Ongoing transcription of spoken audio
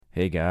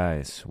Hey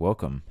guys,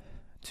 welcome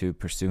to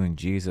Pursuing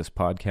Jesus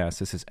podcast.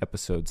 This is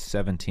episode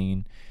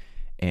 17,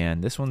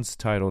 and this one's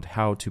titled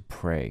How to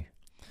Pray.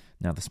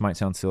 Now, this might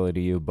sound silly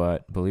to you,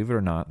 but believe it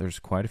or not, there's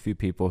quite a few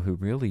people who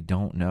really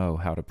don't know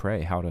how to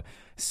pray, how to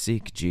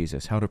seek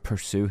Jesus, how to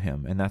pursue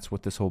him, and that's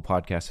what this whole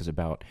podcast is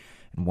about.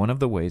 And one of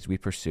the ways we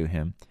pursue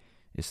him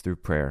is through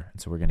prayer,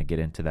 and so we're going to get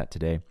into that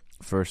today.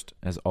 First,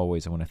 as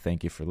always, I want to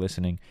thank you for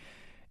listening.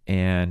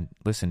 And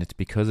listen, it's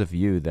because of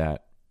you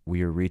that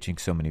we are reaching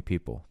so many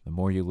people. The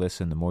more you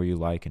listen, the more you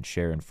like and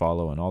share and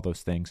follow and all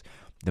those things,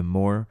 the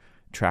more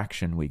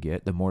traction we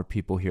get, the more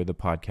people hear the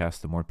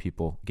podcast, the more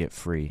people get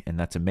free. And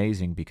that's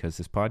amazing because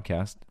this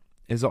podcast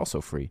is also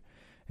free.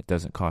 It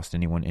doesn't cost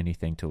anyone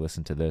anything to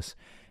listen to this.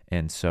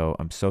 And so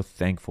I'm so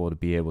thankful to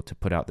be able to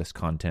put out this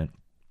content.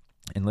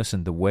 And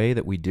listen, the way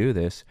that we do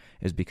this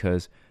is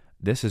because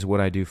this is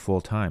what I do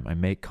full time. I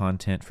make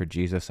content for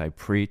Jesus. I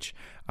preach,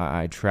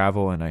 I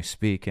travel, and I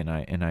speak, and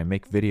I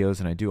make videos,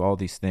 and I do all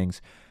these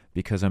things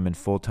because I'm in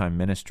full-time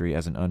ministry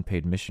as an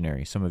unpaid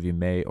missionary. Some of you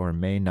may or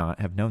may not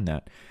have known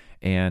that.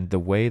 And the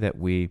way that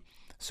we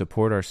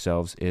support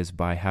ourselves is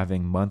by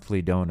having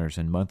monthly donors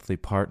and monthly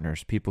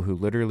partners, people who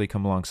literally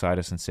come alongside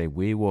us and say,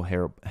 we will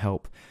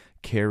help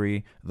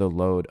carry the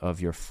load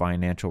of your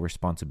financial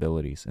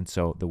responsibilities. And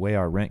so the way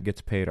our rent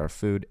gets paid, our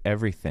food,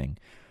 everything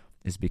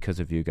is because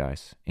of you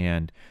guys.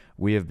 And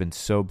we have been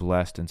so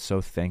blessed and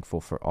so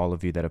thankful for all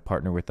of you that have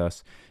partnered with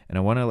us. And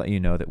I want to let you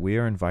know that we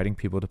are inviting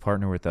people to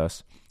partner with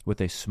us with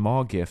a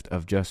small gift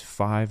of just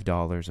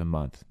 $5 a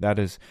month. That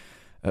is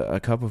a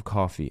cup of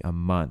coffee a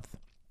month.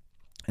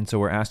 And so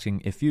we're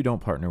asking, if you don't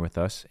partner with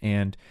us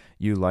and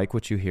you like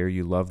what you hear,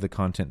 you love the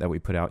content that we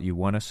put out, you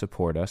want to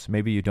support us,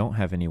 maybe you don't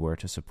have anywhere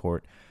to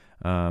support,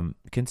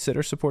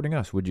 consider supporting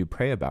us. Would you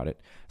pray about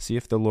it? See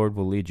if the Lord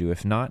will lead you.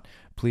 If not,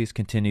 please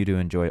continue to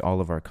enjoy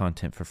all of our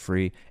content for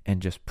free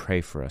and just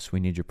pray for us. We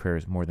need your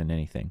prayers more than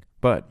anything.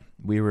 But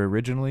we were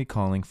originally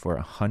calling for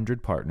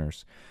 100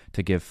 partners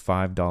to give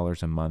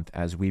 $5 a month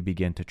as we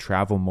begin to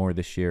travel more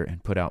this year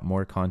and put out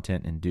more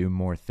content and do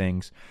more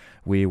things.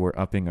 We were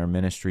upping our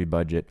ministry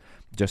budget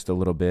just a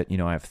little bit.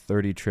 I have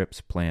 30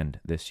 trips planned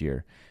this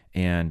year.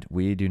 And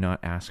we do not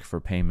ask for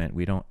payment.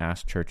 We don't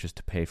ask churches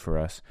to pay for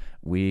us.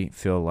 We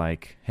feel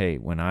like, hey,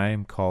 when I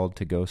am called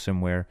to go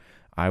somewhere,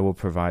 I will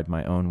provide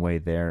my own way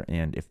there.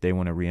 And if they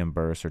want to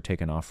reimburse or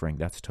take an offering,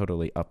 that's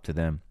totally up to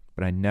them.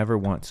 But I never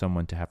want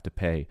someone to have to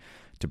pay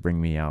to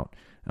bring me out.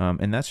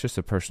 And that's just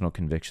a personal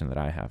conviction that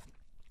I have.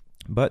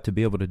 But to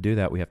be able to do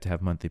that, we have to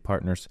have monthly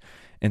partners.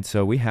 And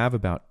so we have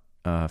about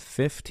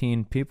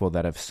 15 people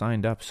that have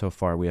signed up so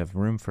far. We have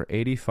room for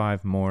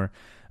 85 more,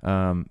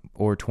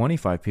 or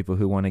 25 people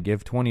who want to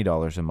give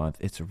 $20 a month.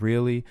 It's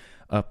really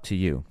up to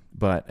you.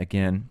 But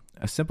again,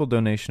 a simple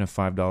donation of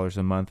 $5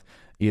 a month,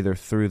 either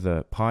through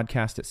the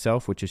podcast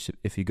itself, which is,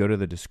 if you go to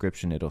the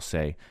description, it'll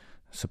say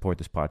support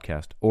this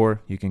podcast,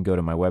 or you can go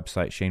to my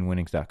website,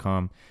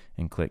 shanewinnings.com,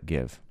 and click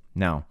give.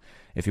 Now,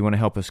 if you want to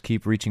help us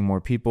keep reaching more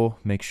people,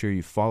 make sure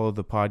you follow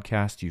the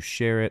podcast, you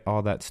share it,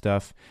 all that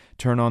stuff.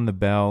 Turn on the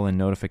bell and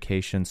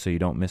notifications so you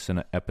don't miss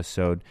an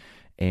episode.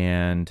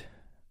 And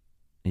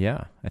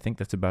yeah, I think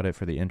that's about it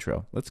for the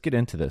intro. Let's get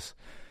into this.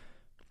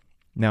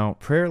 Now,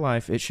 prayer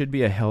life, it should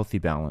be a healthy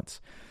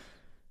balance.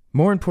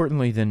 More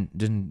importantly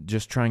than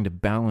just trying to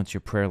balance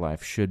your prayer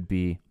life should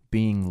be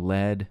being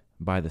led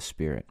by the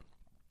Spirit.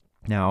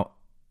 Now,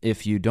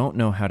 if you don't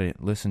know how to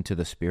listen to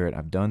the Spirit,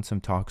 I've done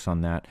some talks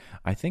on that.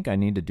 I think I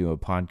need to do a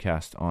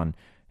podcast on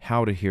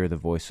how to hear the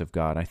voice of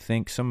God. I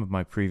think some of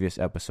my previous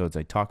episodes,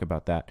 I talk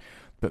about that.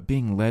 But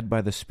being led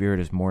by the Spirit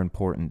is more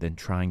important than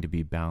trying to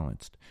be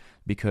balanced,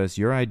 because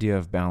your idea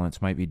of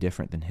balance might be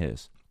different than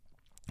His.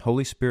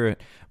 Holy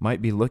Spirit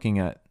might be looking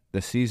at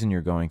the season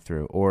you're going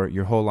through or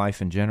your whole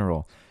life in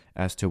general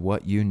as to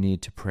what you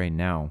need to pray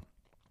now.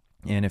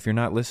 And if you're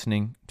not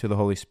listening to the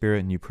Holy Spirit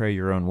and you pray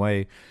your own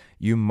way,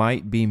 you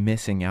might be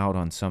missing out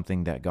on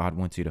something that God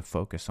wants you to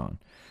focus on.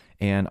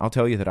 And I'll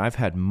tell you that I've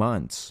had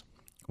months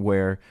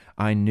where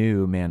I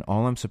knew, man,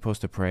 all I'm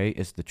supposed to pray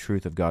is the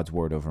truth of God's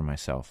word over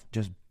myself.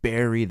 Just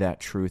bury that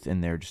truth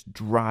in there. Just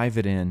drive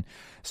it in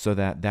so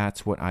that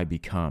that's what I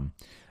become.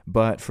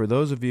 But for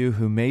those of you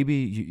who maybe,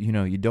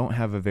 you don't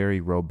have a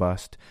very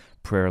robust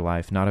prayer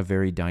life, not a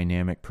very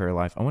dynamic prayer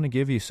life, I want to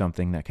give you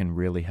something that can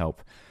really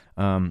help.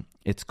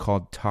 It's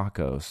called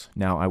tacos.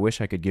 Now, I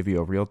wish I could give you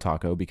a real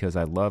taco because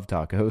I love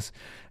tacos,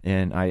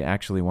 and I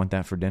actually want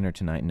that for dinner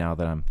tonight now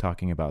that I'm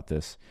talking about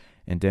this.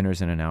 And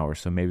dinner's in an hour,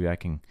 so maybe I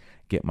can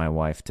get my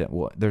wife to,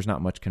 well, there's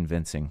not much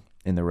convincing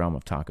in the realm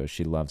of tacos.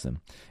 She loves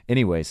them.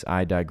 Anyways,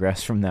 I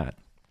digress from that.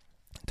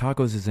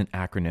 Tacos is an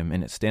acronym,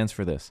 and it stands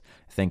for this: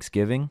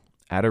 Thanksgiving,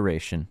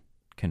 Adoration,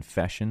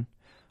 Confession,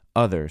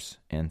 Others,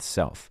 and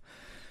Self.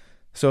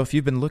 So if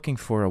you've been looking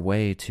for a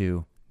way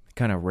to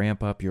kind of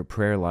ramp up your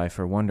prayer life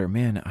or wonder,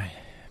 man,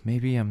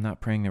 maybe I'm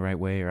not praying the right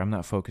way or I'm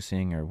not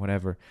focusing or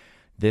whatever,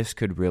 this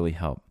could really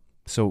help.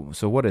 So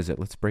what is it?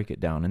 Let's break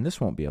it down. And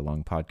this won't be a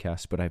long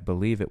podcast, but I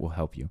believe it will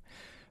help you.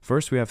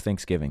 First, we have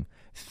thanksgiving,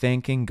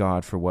 thanking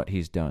God for what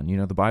he's done. You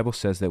know, the Bible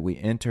says that we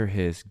enter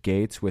his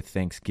gates with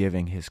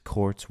thanksgiving, his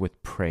courts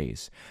with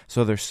praise.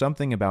 So there's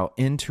something about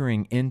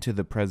entering into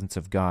the presence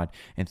of God,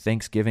 and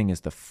thanksgiving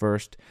is the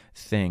first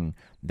thing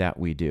that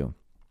we do.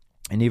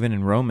 And even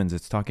in Romans,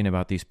 it's talking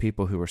about these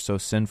people who were so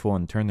sinful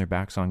and turned their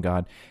backs on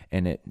God.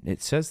 And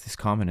it says this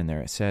comment in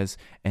there. It says,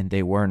 and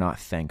they were not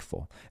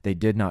thankful. They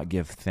did not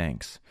give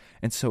thanks.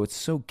 And so it's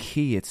so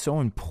key, it's so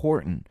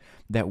important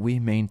that we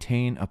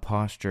maintain a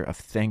posture of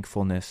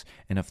thankfulness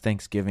and of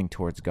thanksgiving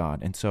towards God.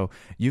 And so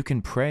you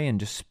can pray and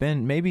just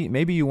spend,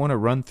 maybe you want to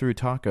run through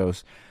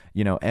tacos,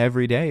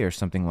 every day or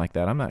something like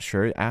that. I'm not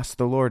sure. Ask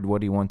the Lord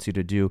what he wants you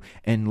to do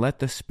and let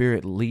the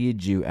Spirit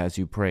lead you as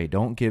you pray.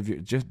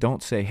 Just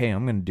don't say, hey,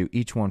 I'm going to do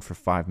each one for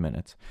 5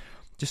 minutes.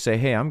 Just say,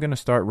 hey, I'm going to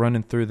start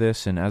running through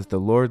this, and as the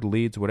Lord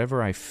leads,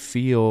 whatever I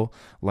feel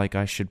like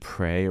I should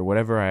pray or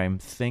whatever I'm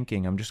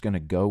thinking, I'm just going to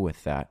go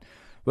with that.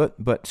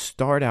 But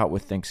start out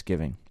with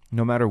thanksgiving.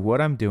 No matter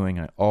what I'm doing,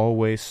 I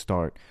always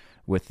start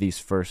with these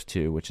first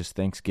two, which is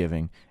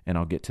thanksgiving, and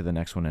I'll get to the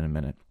next one in a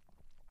minute.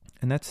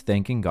 And that's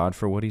thanking God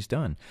for what he's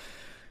done.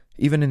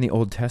 Even in the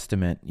Old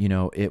Testament,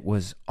 it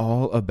was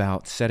all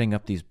about setting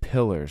up these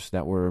pillars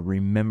that were a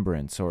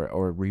remembrance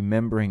or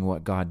remembering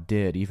what God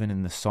did. Even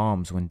in the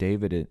Psalms, when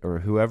David or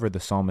whoever the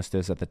psalmist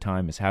is at the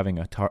time is having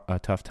a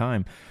tough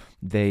time,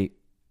 they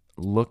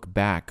look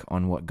back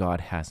on what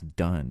God has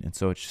done. And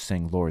so it's just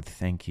saying, Lord,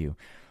 thank you.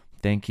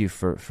 Thank you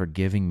for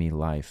giving me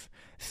life.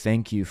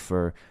 Thank you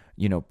for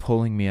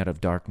pulling me out of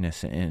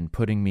darkness and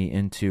putting me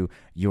into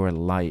your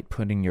light,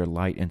 putting your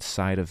light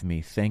inside of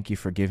me. Thank you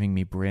for giving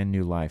me brand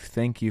new life.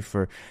 Thank you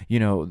for,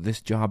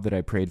 this job that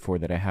I prayed for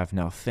that I have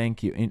now.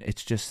 Thank you. And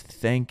it's just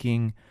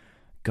thanking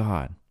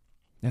God.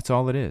 That's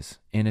all it is.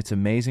 And it's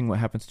amazing what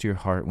happens to your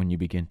heart when you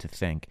begin to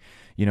thank.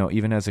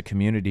 Even as a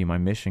community, my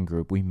mission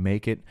group, we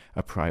make it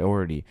a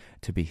priority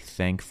to be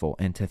thankful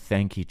and to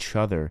thank each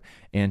other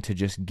and to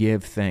just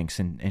give thanks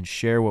and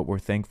share what we're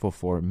thankful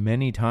for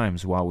many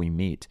times while we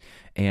meet.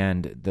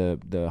 And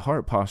the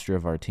heart posture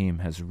of our team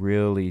has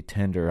really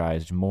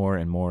tenderized more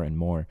and more and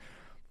more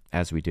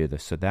as we do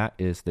this. So that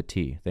is the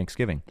T,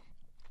 thanksgiving.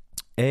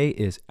 A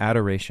is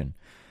adoration.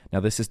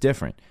 Now this is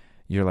different.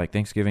 You're like,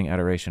 thanksgiving,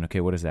 adoration.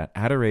 Okay, what is that?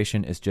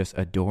 Adoration is just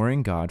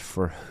adoring God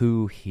for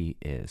who he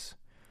is.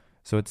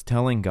 So it's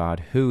telling God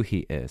who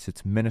he is.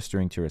 It's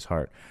ministering to his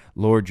heart.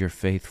 Lord, you're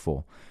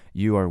faithful.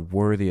 You are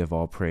worthy of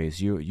all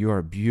praise. You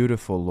are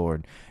beautiful,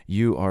 Lord.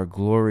 You are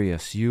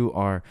glorious. You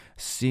are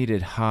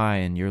seated high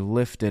and you're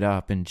lifted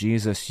up. And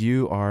Jesus,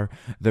 you are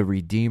the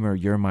Redeemer.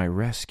 You're my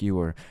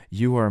rescuer.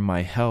 You are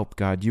my help,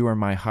 God. You are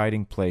my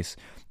hiding place.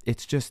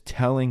 It's just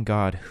telling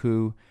God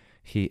who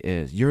he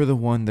is. You're the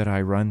one that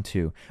I run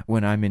to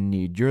when I'm in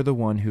need. You're the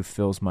one who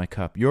fills my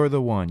cup. You're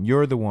the one.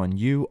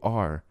 You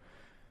are.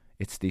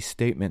 It's these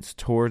statements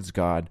towards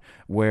God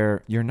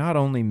where you're not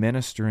only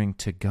ministering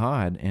to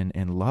God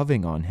and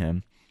loving on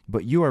him,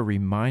 but you are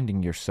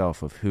reminding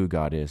yourself of who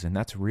God is. And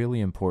that's really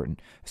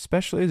important,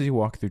 especially as you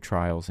walk through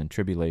trials and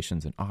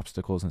tribulations and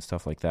obstacles and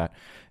stuff like that.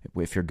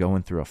 If you're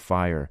going through a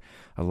fire,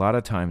 a lot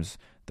of times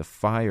the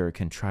fire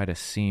can try to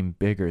seem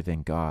bigger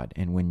than God.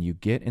 And when you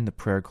get in the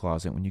prayer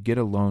closet, when you get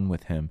alone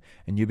with him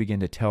and you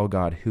begin to tell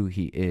God who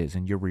he is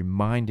and you're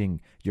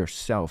reminding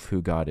yourself who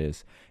God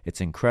is,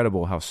 it's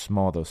incredible how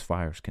small those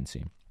fires can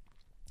seem.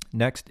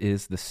 Next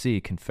is the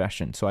C,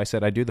 confession. So I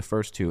said I do the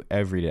first two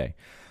every day,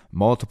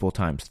 multiple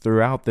times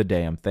throughout the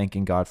day. I'm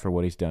thanking God for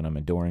what he's done. I'm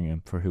adoring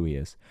him for who he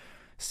is.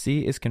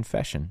 C is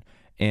confession.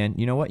 And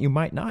you know what? You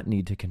might not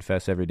need to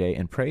confess every day,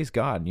 and praise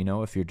God,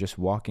 if you're just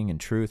walking in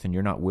truth and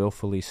you're not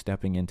willfully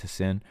stepping into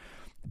sin.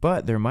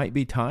 But there might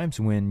be times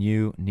when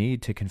you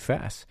need to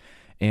confess.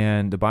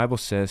 And the Bible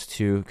says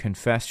to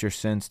confess your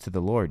sins to the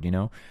Lord,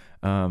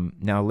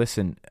 Now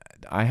listen,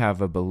 I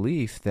have a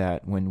belief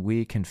that when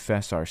we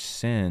confess our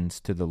sins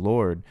to the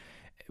Lord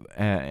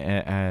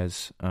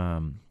as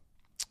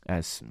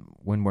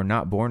when we're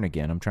not born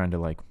again, I'm trying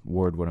to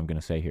word what I'm going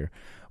to say here.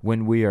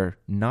 When we are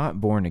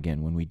not born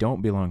again, when we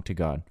don't belong to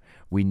God,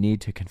 we need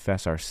to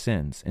confess our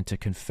sins. And to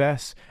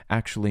confess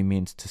actually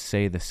means to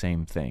say the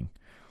same thing.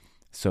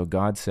 So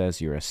God says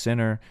you're a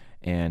sinner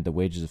and the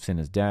wages of sin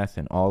is death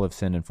and all have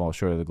sinned and fall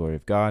short of the glory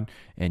of God,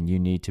 and you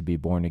need to be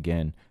born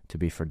again to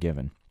be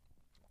forgiven.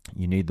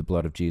 You need the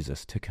blood of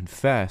Jesus. To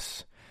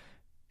confess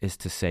is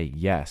to say,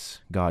 yes,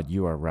 God,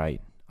 you are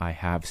right. I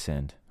have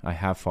sinned. I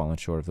have fallen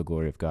short of the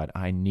glory of God.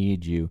 I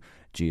need you,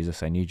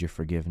 Jesus. I need your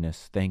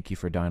forgiveness. Thank you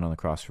for dying on the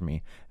cross for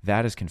me.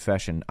 That is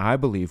confession. I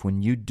believe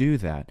when you do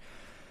that,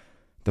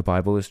 the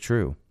Bible is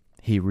true.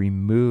 He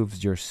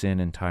removes your sin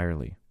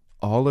entirely.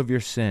 All of your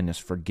sin is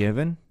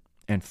forgiven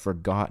and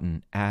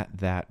forgotten at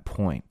that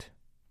point.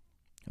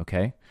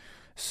 Okay?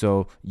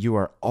 So you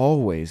are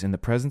always in the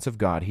presence of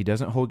God. He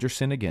doesn't hold your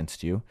sin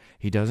against you.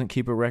 He doesn't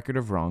keep a record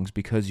of wrongs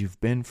because you've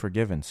been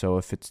forgiven. So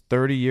if it's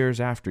 30 years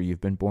after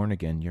you've been born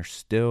again, you're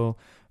still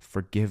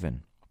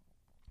forgiven.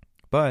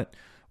 But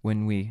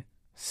when we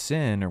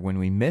sin or when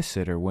we miss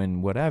it or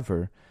when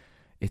whatever,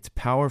 It's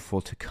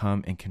powerful to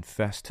come and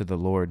confess to the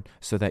Lord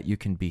so that you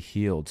can be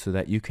healed, so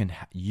that you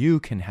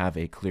can have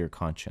a clear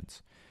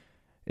conscience.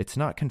 It's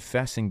not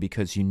confessing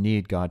because you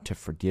need God to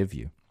forgive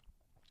you.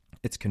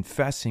 It's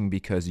confessing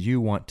because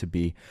you want to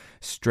be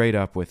straight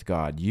up with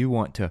God. You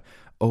want to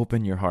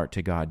open your heart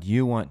to God.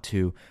 You want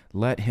to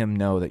let him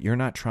know that you're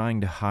not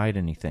trying to hide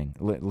anything.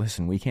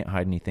 Listen, we can't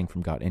hide anything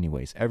from God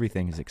anyways.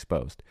 Everything is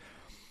exposed.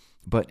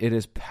 But it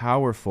is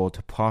powerful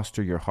to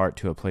posture your heart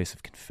to a place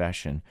of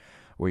confession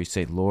where you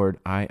say, Lord,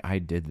 I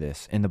did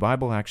this. And the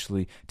Bible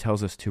actually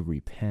tells us to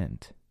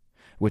repent,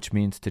 which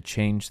means to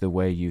change the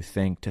way you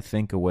think, to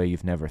think a way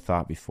you've never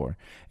thought before.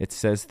 It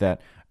says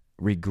that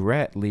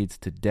regret leads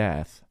to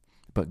death,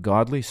 but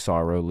godly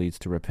sorrow leads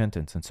to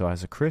repentance. And so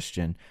as a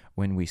Christian,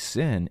 when we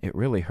sin, it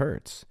really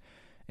hurts.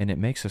 And it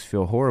makes us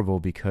feel horrible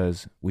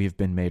because we've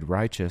been made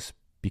righteous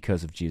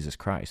because of Jesus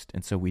Christ.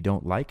 And so we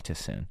don't like to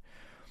sin.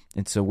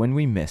 And so when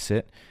we miss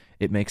it,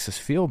 it makes us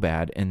feel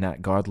bad, and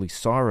that godly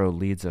sorrow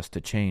leads us to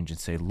change and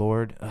say,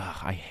 Lord,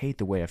 I hate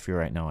the way I feel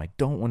right now. I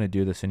don't want to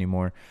do this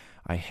anymore.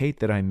 I hate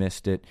that I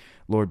missed it.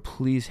 Lord,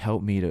 please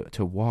help me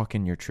to walk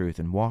in your truth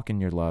and walk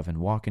in your love and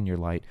walk in your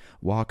light,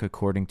 walk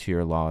according to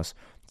your laws.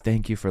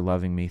 Thank you for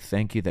loving me.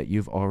 Thank you that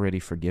you've already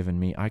forgiven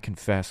me. I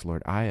confess,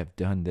 Lord, I have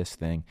done this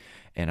thing,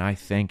 and I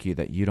thank you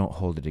that you don't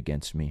hold it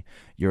against me.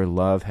 Your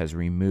love has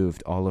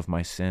removed all of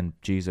my sin.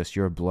 Jesus,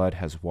 your blood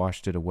has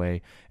washed it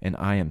away, and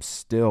I am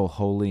still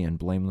holy and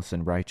blameless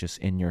and righteous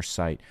in your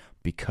sight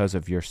because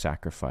of your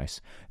sacrifice.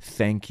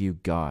 Thank you,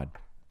 God.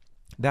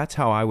 That's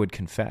how I would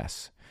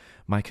confess.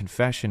 My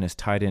confession is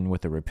tied in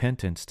with a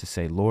repentance to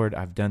say, Lord,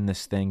 I've done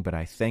this thing, but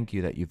I thank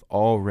you that you've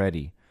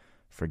already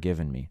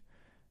forgiven me.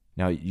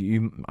 Now,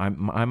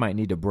 I might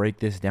need to break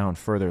this down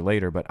further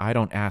later, but I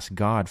don't ask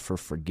God for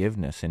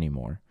forgiveness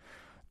anymore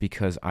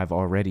because I've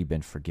already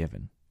been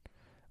forgiven.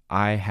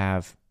 I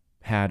have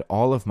had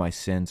all of my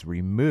sins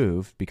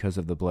removed because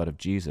of the blood of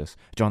Jesus.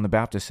 John the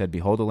Baptist said,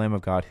 behold the Lamb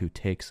of God who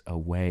takes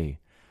away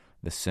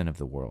the sin of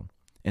the world.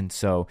 And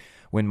so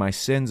when my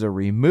sins are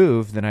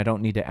removed, then I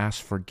don't need to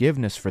ask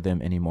forgiveness for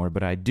them anymore,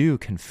 but I do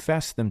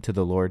confess them to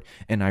the Lord,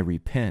 and I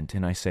repent,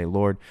 and I say,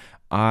 Lord,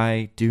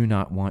 I do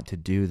not want to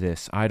do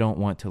this. I don't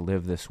want to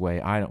live this way.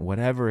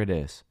 Whatever it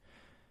is,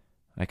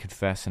 I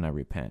confess and I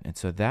repent. And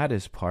so that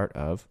is part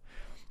of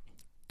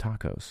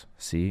tacos.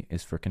 C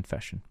is for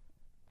confession.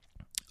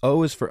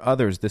 O is for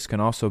others. This can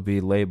also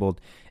be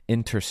labeled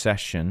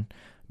intercession,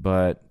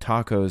 but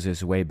tacos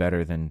is way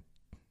better than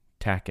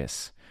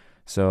tacos.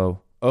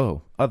 So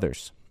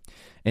others.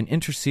 And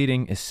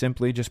interceding is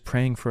simply just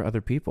praying for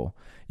other people.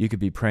 You could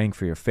be praying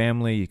for your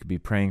family. You could be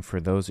praying for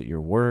those at your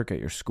work, at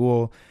your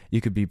school.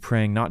 You could be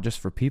praying not just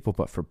for people,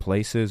 but for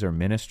places or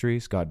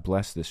ministries. God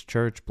bless this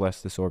church,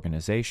 bless this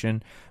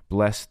organization,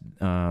 bless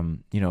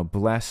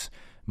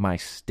my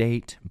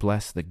state,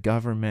 bless the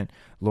government.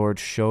 Lord,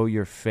 show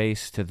your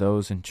face to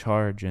those in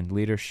charge and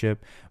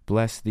leadership.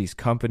 Bless these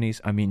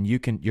companies. I mean,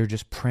 you're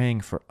just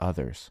praying for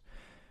others.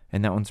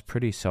 And that one's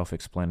pretty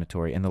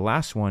self-explanatory. And the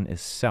last one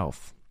is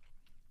self.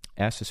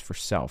 S is for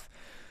self.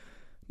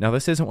 Now,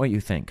 this isn't what you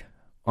think.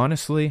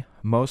 Honestly,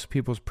 most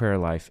people's prayer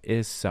life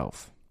is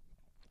self.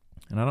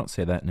 And I don't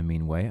say that in a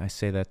mean way. I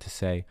say that to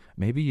say,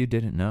 maybe you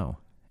didn't know.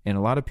 And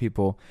a lot of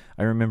people,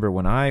 I remember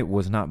when I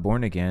was not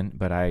born again,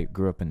 but I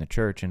grew up in the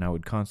church, and I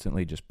would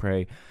constantly just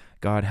pray,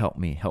 God, help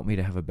me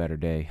to have a better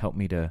day. Help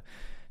me to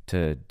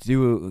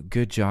do a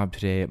good job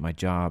today at my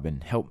job,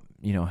 and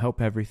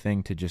help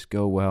everything to just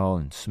go well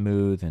and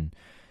smooth. And,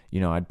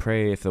 I'd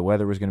pray if the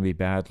weather was going to be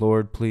bad,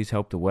 Lord, please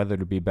help the weather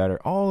to be better.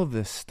 All of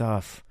this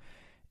stuff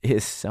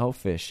is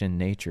selfish in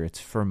nature.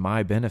 It's for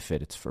my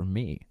benefit. It's for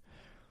me.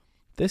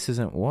 This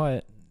isn't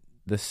what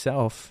the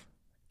self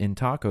in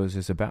tacos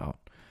is about.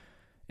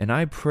 And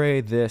I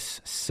pray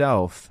this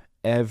self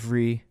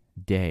every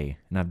day.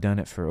 And I've done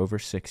it for over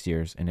 6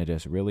 years, and it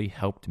has really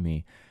helped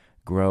me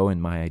grow in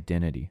my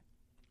identity.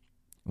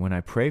 When I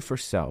pray for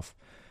self,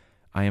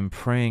 I am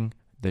praying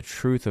the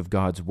truth of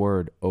God's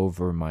word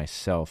over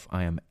myself.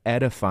 I am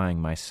edifying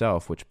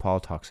myself, which Paul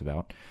talks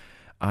about.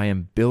 I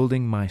am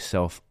building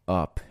myself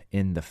up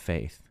in the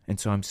faith. And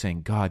so I'm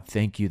saying, God,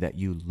 thank you that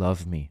you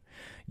love me.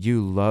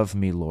 You love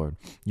me, Lord.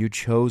 You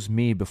chose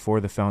me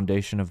before the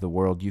foundation of the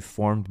world. You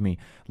formed me.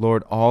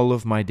 Lord, all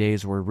of my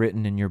days were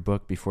written in your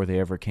book before they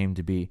ever came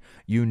to be.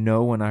 You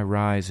know when I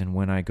rise and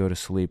when I go to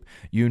sleep.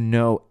 You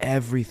know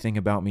everything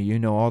about me. You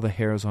know all the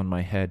hairs on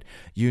my head.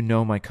 You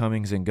know my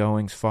comings and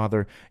goings.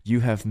 Father, you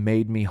have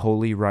made me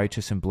holy,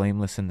 righteous, and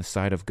blameless in the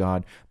sight of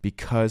God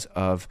because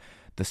of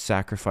the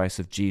sacrifice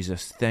of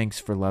Jesus. Thanks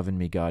for loving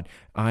me, God.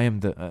 I'm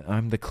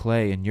the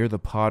clay, and you're the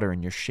potter,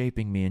 and you're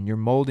shaping me, and you're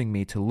molding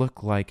me to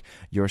look like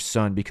your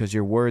Son, because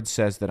your word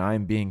says that I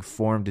am being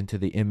formed into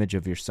the image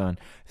of your Son.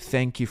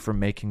 Thank you for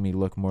making me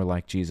look more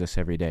like Jesus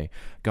every day.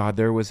 God,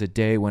 there was a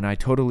day when I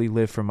totally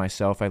lived for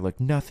myself. I looked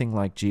nothing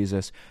like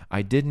Jesus.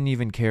 I didn't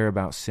even care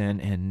about sin,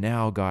 and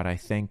now, God, I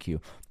thank you.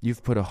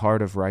 You've put a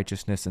heart of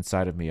righteousness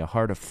inside of me, a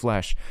heart of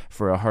flesh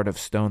for a heart of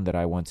stone that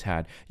I once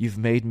had. You've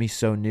made me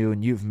so new,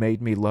 and you've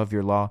made me love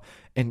your law.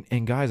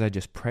 And guys, I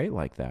just pray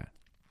like that.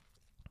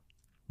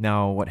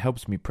 Now, what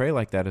helps me pray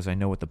like that is I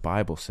know what the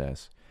Bible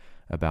says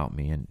about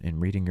me, and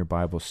reading your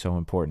Bible is so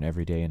important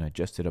every day. And I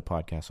just did a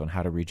podcast on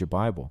how to read your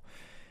Bible,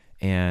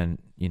 and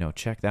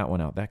check that one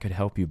out. That could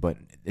help you. But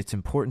it's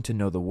important to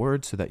know the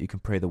Word so that you can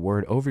pray the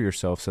Word over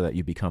yourself so that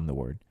you become the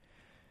Word.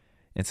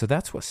 And so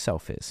that's what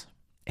self is.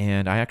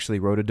 And I actually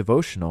wrote a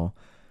devotional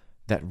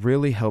that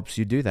really helps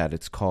you do that.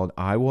 It's called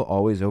I Will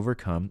Always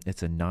Overcome.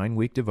 It's a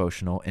 9-week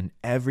devotional, and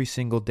every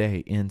single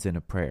day ends in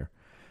a prayer.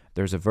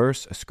 There's a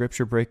verse, a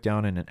scripture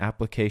breakdown, and an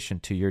application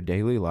to your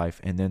daily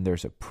life, and then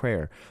there's a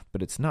prayer.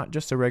 But it's not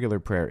just a regular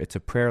prayer. It's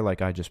a prayer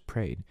like I just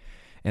prayed.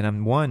 And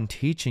I'm, one,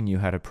 teaching you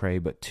how to pray,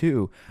 but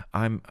two,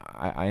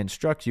 I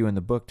instruct you in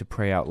the book to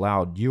pray out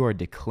loud. You are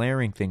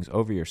declaring things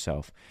over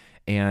yourself.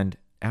 And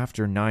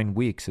after 9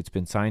 weeks, it's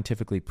been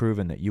scientifically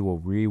proven that you will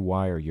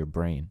rewire your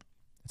brain.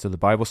 So the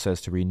Bible says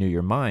to renew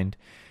your mind.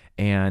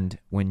 And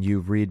when you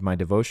read my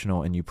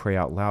devotional and you pray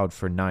out loud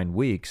for 9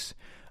 weeks,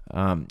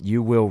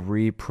 you will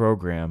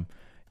reprogram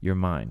your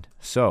mind.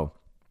 So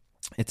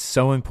it's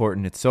so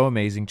important. It's so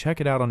amazing.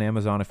 Check it out on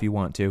Amazon if you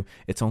want to.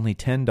 It's only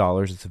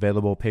 $10. It's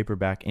available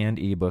paperback and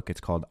ebook. It's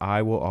called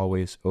I Will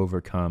Always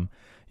Overcome.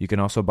 You can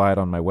also buy it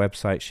on my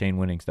website,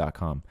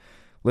 ShaneWinnings.com.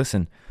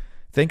 Listen,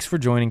 thanks for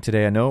joining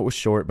today. I know it was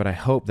short, but I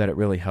hope that it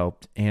really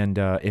helped. And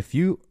if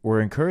you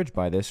were encouraged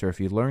by this, or if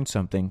you learned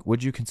something,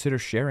 would you consider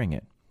sharing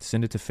it?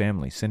 Send it to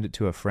family. Send it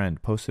to a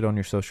friend. Post it on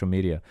your social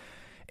media.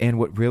 And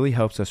what really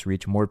helps us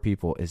reach more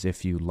people is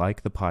if you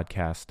like the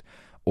podcast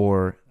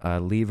or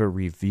leave a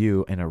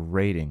review and a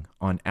rating.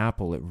 On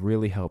Apple, it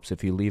really helps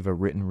if you leave a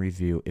written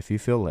review, if you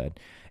feel led,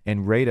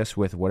 and rate us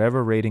with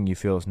whatever rating you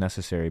feel is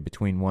necessary,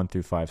 between 1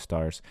 through 5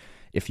 stars.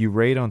 If you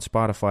rate on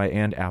Spotify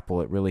and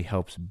Apple, it really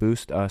helps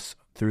boost us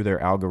through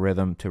their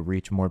algorithm to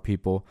reach more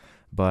people.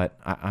 But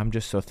I'm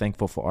just so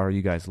thankful for all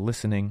you guys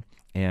listening.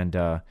 And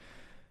I'm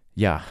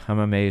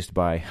amazed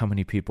by how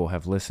many people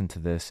have listened to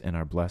this and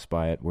are blessed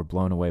by it. We're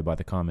blown away by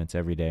the comments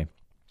every day.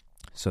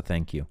 So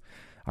thank you.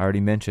 I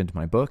already mentioned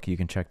my book. You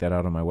can check that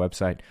out on my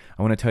website.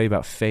 I want to tell you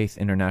about Faith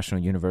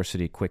International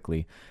University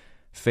quickly.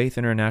 Faith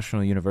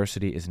International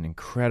University is an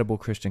incredible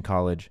Christian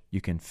college. You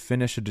can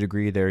finish a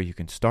degree there. You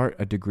can start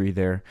a degree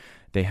there.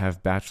 They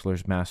have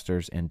bachelor's,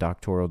 master's, and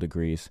doctoral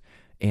degrees,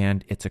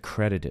 and it's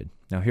accredited.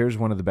 Now, here's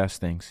one of the best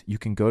things. You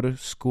can go to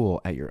school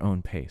at your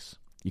own pace.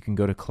 You can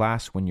go to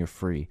class when you're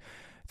free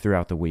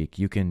throughout the week.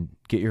 You can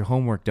get your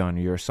homework done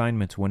or your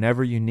assignments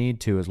whenever you need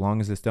to, as long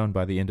as it's done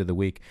by the end of the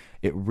week.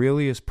 It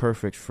really is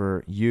perfect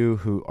for you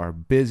who are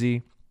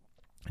busy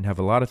and have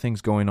a lot of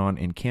things going on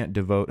and can't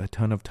devote a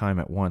ton of time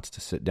at once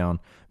to sit down.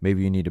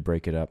 Maybe you need to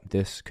break it up.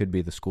 This could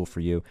be the school for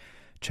you.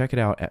 Check it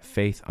out at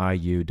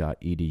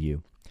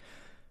faithiu.edu.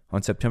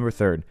 On September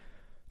 3rd,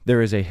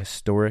 there is a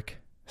historic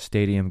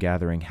stadium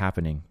gathering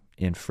happening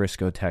in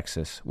Frisco,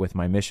 Texas, with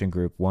my mission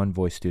group, One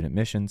Voice Student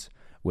Missions,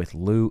 with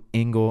Lou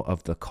Engle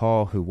of The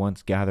Call, who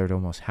once gathered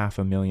almost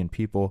 500,000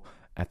 people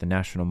at the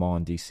National Mall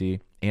in D.C.,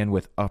 and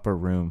with Upper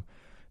Room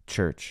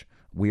Church.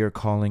 We are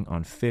calling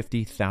on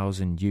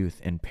 50,000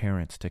 youth and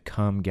parents to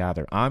come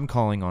gather. I'm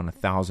calling on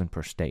 1,000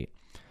 per state.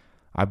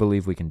 I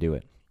believe we can do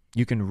it.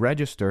 You can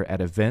register at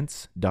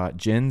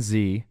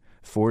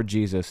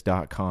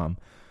events.genz4jesus.com.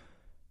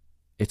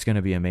 It's going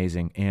to be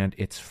amazing, and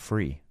it's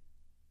free.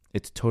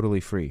 It's totally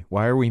free.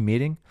 Why are we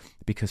meeting?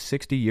 Because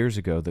 60 years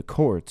ago, the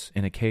courts,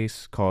 in a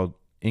case called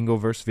Engle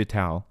versus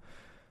Vital,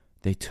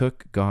 they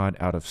took God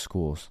out of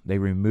schools. They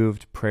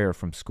removed prayer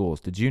from schools.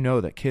 Did you know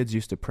that kids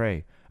used to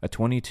pray a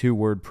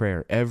 22-word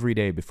prayer every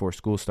day before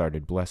school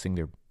started,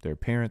 blessing their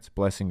parents,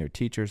 blessing their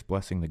teachers,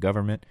 blessing the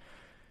government,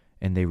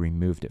 and they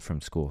removed it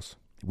from schools?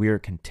 We are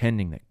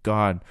contending that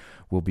God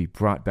will be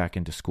brought back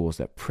into schools,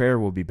 that prayer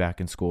will be back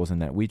in schools,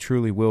 and that we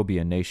truly will be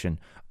a nation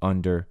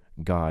under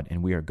God,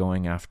 and we are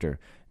going after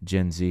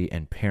Gen Z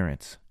and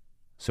parents.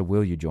 So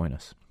will you join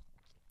us?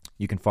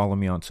 You can follow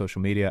me on social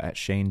media at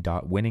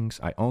Shane.Winnings.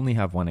 I only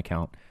have one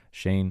account,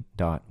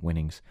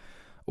 Shane.Winnings,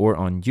 or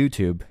on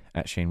YouTube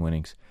at Shane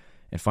Winnings.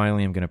 And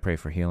finally, I'm going to pray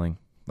for healing,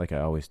 like I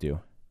always do.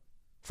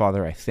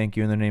 Father, I thank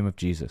you in the name of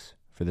Jesus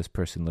for this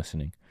person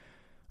listening.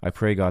 I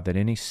pray, God, that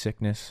any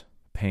sickness,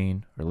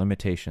 pain, or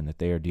limitation that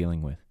they are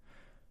dealing with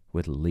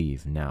would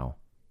leave now,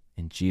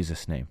 in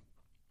Jesus' name.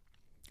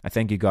 I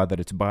thank you, God,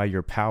 that it's by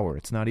your power.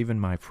 It's not even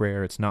my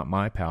prayer. It's not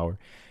my power.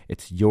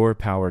 It's your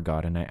power,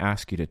 God. And I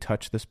ask you to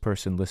touch this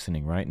person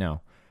listening right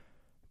now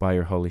by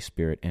your Holy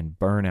Spirit and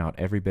burn out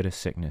every bit of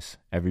sickness,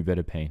 every bit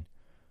of pain,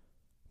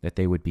 that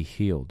they would be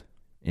healed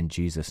in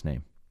Jesus'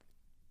 name.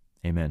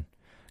 Amen.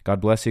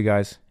 God bless you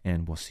guys,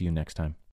 and we'll see you next time.